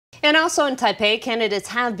And also in Taipei, candidates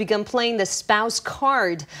have begun playing the spouse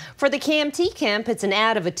card. For the KMT camp, it's an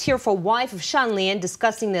ad of a tearful wife of Sean Lien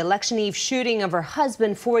discussing the election eve shooting of her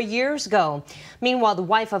husband 4 years ago. Meanwhile, the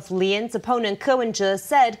wife of Lien's opponent, Ko Wen-je,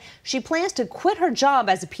 said she plans to quit her job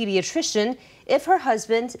as a pediatrician if her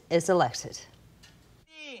husband is elected.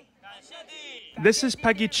 This is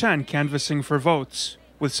Peggy Chen canvassing for votes,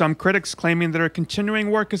 with some critics claiming that her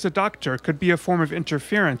continuing work as a doctor could be a form of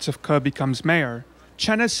interference if Ko becomes mayor.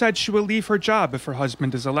 Chen has said she will leave her job if her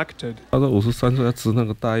husband is elected.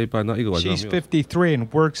 She's 53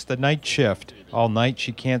 and works the night shift. All night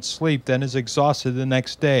she can't sleep, then is exhausted the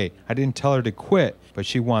next day. I didn't tell her to quit, but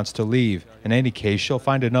she wants to leave. In any case, she'll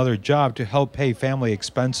find another job to help pay family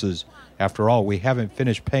expenses. After all, we haven't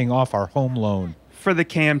finished paying off our home loan. For the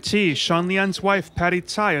KMT, Sean Lien's wife, Patty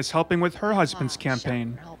Tsai, is helping with her husband's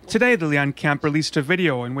campaign. Today, the Lien camp released a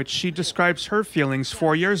video in which she describes her feelings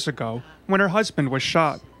 4 years ago when her husband was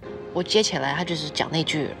shot. From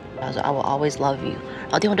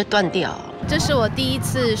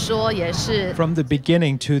the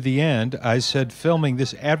beginning to the end, I said filming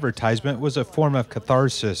this advertisement was a form of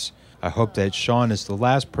catharsis. I hope that Sean is the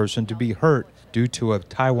last person to be hurt due to a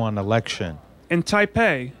Taiwan election. In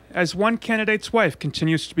Taipei, as one candidate's wife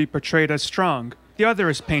continues to be portrayed as strong, the other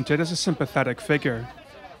is painted as a sympathetic figure.